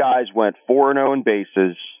 you guys went 4-0 in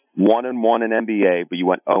bases, 1-1 in NBA, but you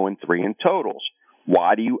went 0-3 in totals.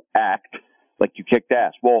 Why do you act like you kicked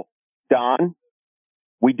ass? Well, Don,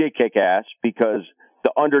 we did kick ass because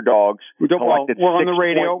the underdogs collected 6.1. We're on the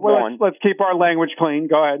radio. Well, let's keep our language clean.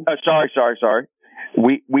 Go ahead. Sorry.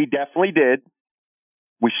 We definitely did.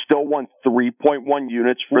 We still won 3.1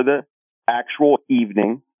 units for the actual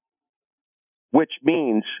evening, which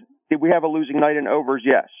means did we have a losing night in overs?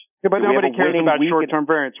 Yes. Yeah, but nobody cares about short-term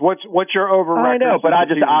variance. What's your over record? I know, but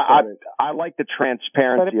I like the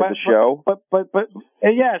transparency of the show. But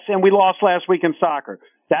yes, and we lost last week in soccer.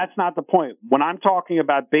 That's not the point. When I'm talking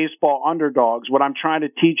about baseball underdogs, what I'm trying to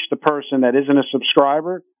teach the person that isn't a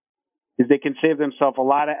subscriber is they can save themselves a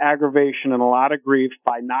lot of aggravation and a lot of grief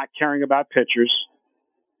by not caring about pitchers.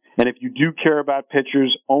 And if you do care about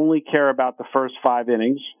pitchers, only care about the first 5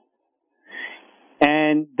 innings.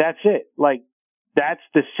 And that's it. Like, that's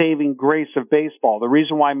the saving grace of baseball. The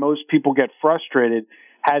reason why most people get frustrated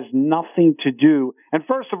has nothing to do. And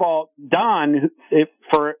first of all, Don,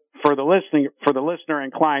 for the listener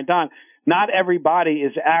and client Don, not everybody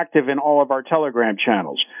is active in all of our Telegram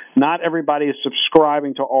channels. Not everybody is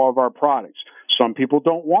subscribing to all of our products. Some people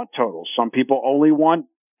don't want totals. Some people only want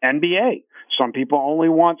NBA. Some people only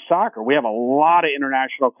want soccer. We have a lot of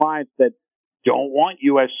international clients that don't want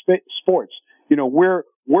U.S. sports. You know, we're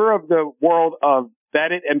of the world of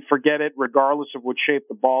bet it and forget it, regardless of what shape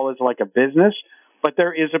the ball is, like a business. But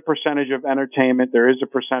there is a percentage of entertainment. There is a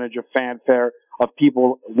percentage of fanfare of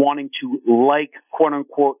people wanting to like, quote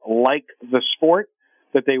unquote, like the sport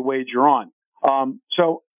that they wager on.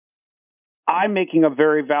 So I'm making a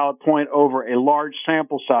very valid point over a large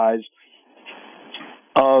sample size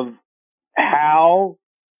of how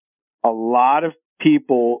a lot of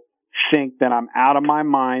people think that I'm out of my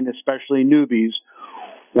mind, especially newbies,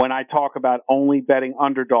 when I talk about only betting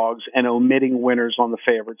underdogs and omitting winners on the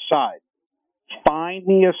favorite side. Find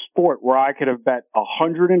me a sport where I could have bet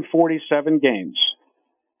 147 games,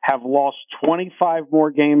 have lost 25 more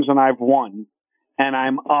games than I've won, and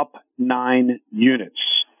I'm up 9 units.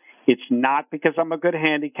 It's not because I'm a good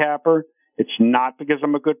handicapper. It's not because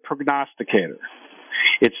I'm a good prognosticator.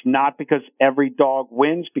 It's not because every dog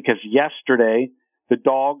wins, because yesterday the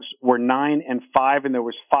dogs were 9-5 and there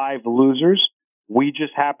was 5 losers. We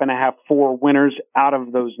just happen to have 4 winners out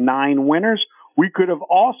of those 9 winners. We could have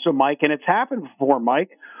also, Mike, and it's happened before,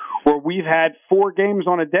 Mike, where we've had 4 games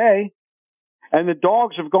on a day and the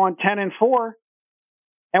dogs have gone 10-4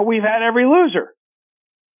 and we've had every loser.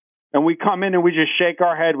 And we come in and we just shake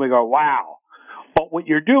our head. We go, wow. But what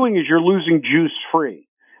you're doing is you're losing juice free.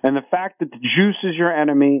 And the fact that the juice is your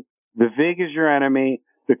enemy, the VIG is your enemy,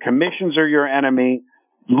 the commissions are your enemy,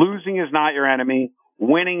 losing is not your enemy,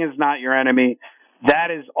 winning is not your enemy. That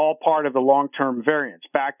is all part of the long-term variance.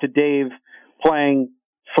 Back to Dave playing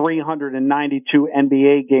 392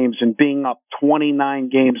 NBA games and being up 29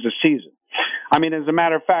 games this season. I mean, as a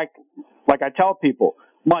matter of fact, like I tell people,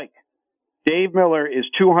 Mike, Dave Miller is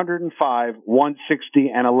 205,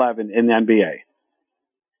 160, and 11 in the NBA.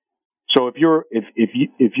 So if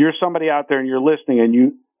you're somebody out there and you're listening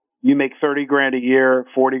and you make 30 grand a year,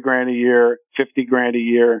 40 grand a year, 50 grand a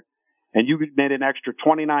year, and you made an extra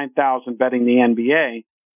 29,000 betting the NBA,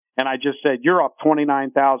 and I just said you're up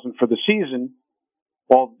 29,000 for the season,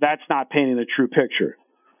 well, that's not painting the true picture.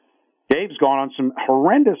 Dave's gone on some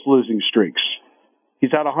horrendous losing streaks.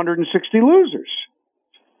 He's had 160 losers,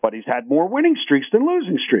 but he's had more winning streaks than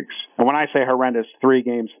losing streaks. And when I say horrendous, 3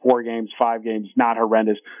 games, 4 games, 5 games, not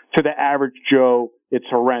horrendous. To the average Joe, it's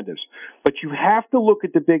horrendous. But you have to look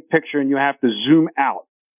at the big picture and you have to zoom out.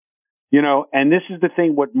 You know, and this is the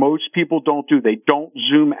thing what most people don't do. They don't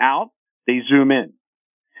zoom out, they zoom in.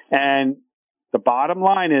 And the bottom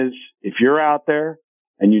line is, if you're out there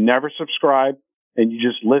and you never subscribe and you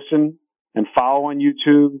just listen and follow on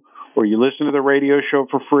YouTube, or you listen to the radio show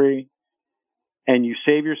for free, and you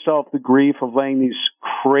save yourself the grief of laying these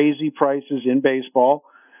crazy prices in baseball,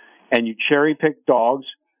 and you cherry pick dogs,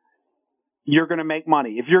 you're going to make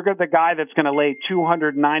money. If you're the guy that's going to lay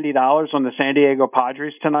 $290 on the San Diego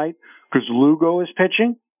Padres tonight because Lugo is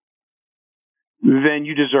pitching, then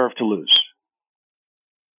you deserve to lose.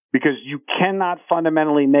 Because you cannot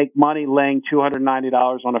fundamentally make money laying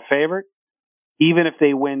 $290 on a favorite, even if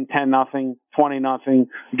they win 10-0, 20-0.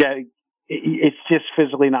 It's just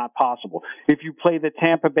physically not possible. If you play the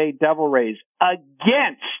Tampa Bay Devil Rays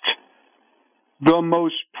against the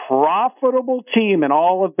most profitable team in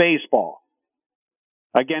all of baseball,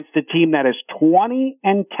 against a team that is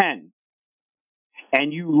 20-10,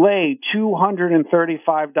 and you lay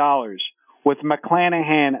 $235 with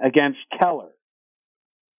McClanahan against Keller,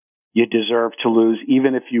 you deserve to lose.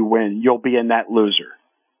 Even if you win, you'll be a net loser.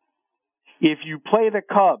 If you play the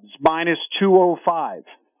Cubs minus 205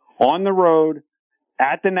 on the road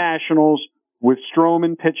at the Nationals with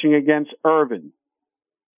Stroman pitching against Irvin,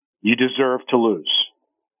 you deserve to lose.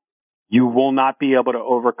 You will not be able to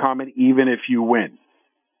overcome it even if you win.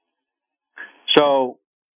 So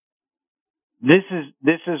this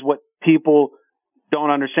is what people don't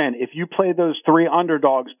understand. If you play those 3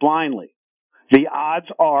 underdogs blindly, the odds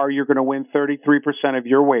are you're going to win 33% of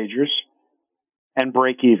your wagers and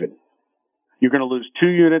break even. You're going to lose 2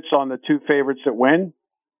 units on the 2 favorites that win,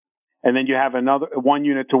 and then you have another 1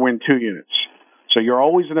 unit to win 2 units. So you're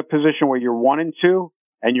always in a position where you're 1 and 2,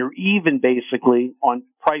 and you're even basically on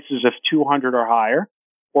prices of 200 or higher,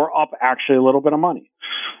 or up actually a little bit of money.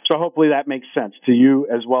 So hopefully that makes sense to you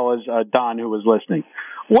as well as Don, who was listening.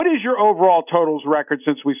 What is your overall totals record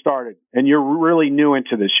since we started? And you're really new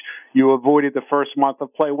into this. You avoided the first month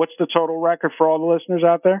of play. What's the total record for all the listeners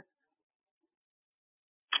out there?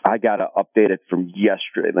 I got to update it from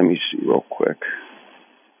yesterday. Let me see real quick.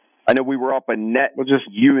 I know we were up a net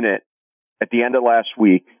unit at the end of last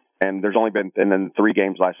week, and there's only been, and then 3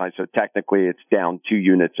 games last night. So technically it's down 2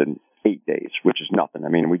 units in 8 days, which is nothing. I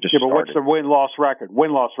mean, we just started. But what's the win-loss record?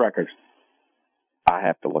 Win-loss record. I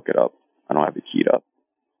have to look it up. I don't have it keyed up.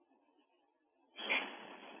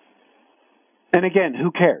 And again,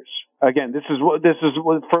 who cares? Again, this is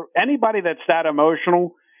for anybody that's that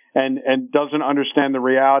emotional and doesn't understand the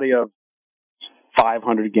reality of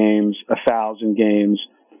 500 games, 1,000 games.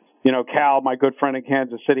 You know, Cal, my good friend in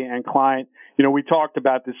Kansas City and client, you know, we talked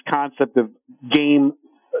about this concept of game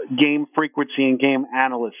frequency and game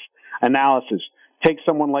analysis. Take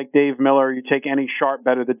someone like Dave Miller, you take any sharp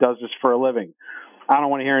bettor that does this for a living. I don't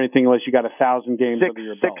want to hear anything unless you got 1,000 games under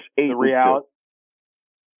your belt. 6, 8, the reality.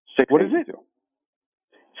 6, what 8, is it? 2.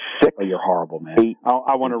 6. Oh, you're horrible, man. 8,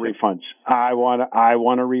 I want a refund. I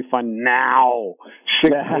want a refund now.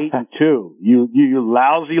 6, 8, and 2. You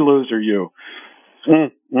lousy loser, you.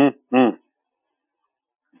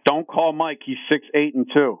 Don't call Mike. He's 6, 8, and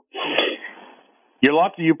 2. You're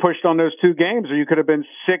lucky you pushed on those 2 games, or you could have been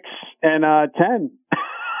 6 and 10.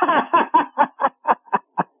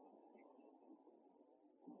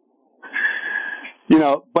 You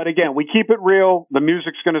know, but again, we keep it real. The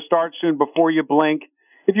music's going to start soon before you blink.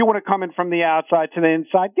 If you want to come in from the outside to the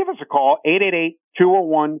inside, give us a call,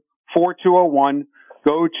 888-201-4201.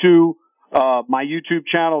 Go to my YouTube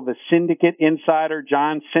channel, The Syndicate Insider,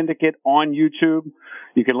 John Syndicate on YouTube.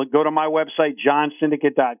 You can go to my website,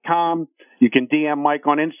 johnsyndicate.com. You can DM Mike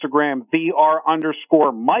on Instagram,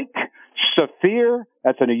 VR_Mike Safir.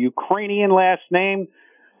 That's a Ukrainian last name,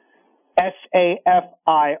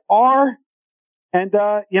 Safir. And,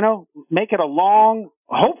 you know, make it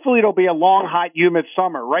hopefully it'll be a long, hot, humid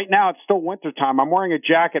summer. Right now it's still wintertime. I'm wearing a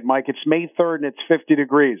jacket, Mike. It's May 3rd and it's 50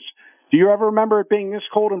 degrees. Do you ever remember it being this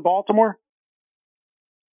cold in Baltimore?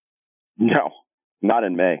 No, not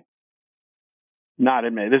in May. Not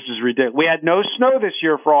in May. This is ridiculous. We had no snow this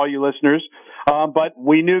year for all you listeners, but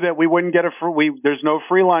we knew that we wouldn't get there's no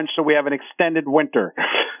free lunch, so we have an extended winter.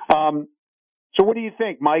 So what do you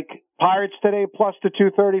think, Mike? Pirates today plus the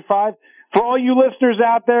 235. For all you listeners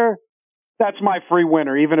out there, that's my free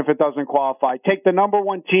winner, even if it doesn't qualify. Take the number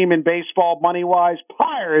one team in baseball money-wise,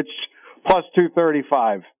 Pirates plus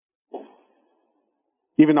 235.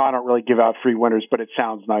 Even though I don't really give out free winners, but it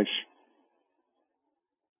sounds nice.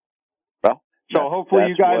 Well, so hopefully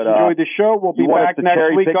you guys enjoyed the show. We'll be back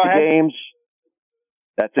next week. Go ahead. Games.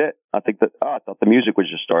 That's it. I thought the music was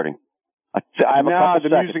just starting. I have a couple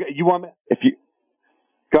seconds. Music. You want?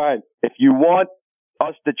 Go ahead. If you want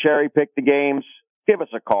us to cherry pick the games, give us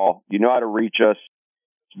a call. You know how to reach us.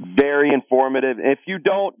 It's very informative. If you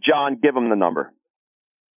don't, John, give them the number.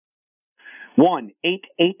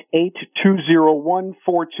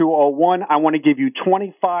 1-888-201-4201. I want to give you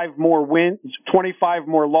 25 more wins, 25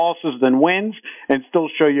 more losses than wins, and still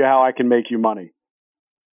show you how I can make you money.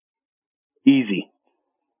 Easy.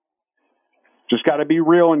 Just got to be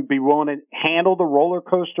real and be willing to handle the roller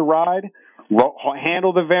coaster ride,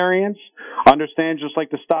 handle the variance, understand just like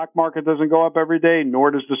the stock market doesn't go up every day,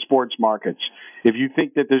 nor does the sports markets. If you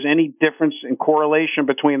think that there's any difference in correlation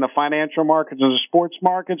between the financial markets and the sports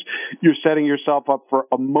markets, you're setting yourself up for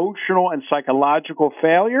emotional and psychological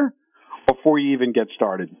failure before you even get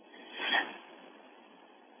started.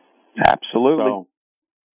 Absolutely. So,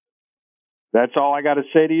 that's all I got to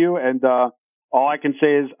say to you. And all I can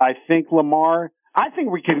say is I think Lamar, I think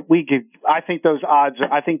I think those odds,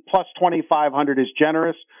 I think plus 2,500 is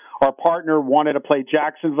generous. Our partner wanted to play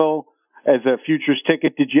Jacksonville as a futures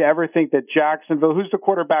ticket. Did you ever think that Jacksonville, who's the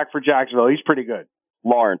quarterback for Jacksonville? He's pretty good.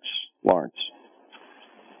 Lawrence.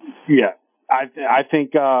 Yeah. I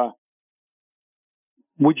think,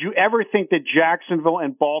 would you ever think that Jacksonville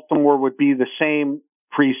and Baltimore would be the same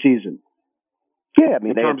preseason? Yeah, I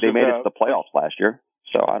mean, they made it to the playoffs last year.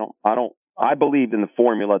 So I believe in the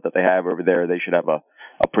formula that they have over there. They should have a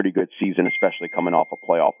pretty good season, especially coming off a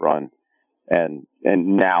playoff run. And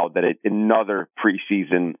now that another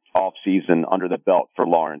preseason, off season under the belt for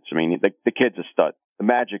Lawrence. I mean, the kid's a stud. The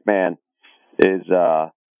Magic Man is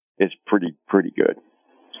pretty good.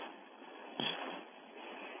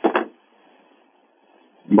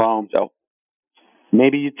 Well, so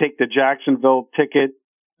maybe you take the Jacksonville ticket.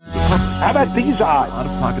 How about these odds?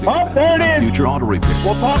 Oh, there it is. Future auto repair.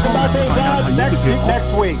 We'll talk about those odds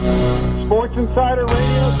next week. SportsInsider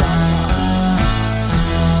Radio.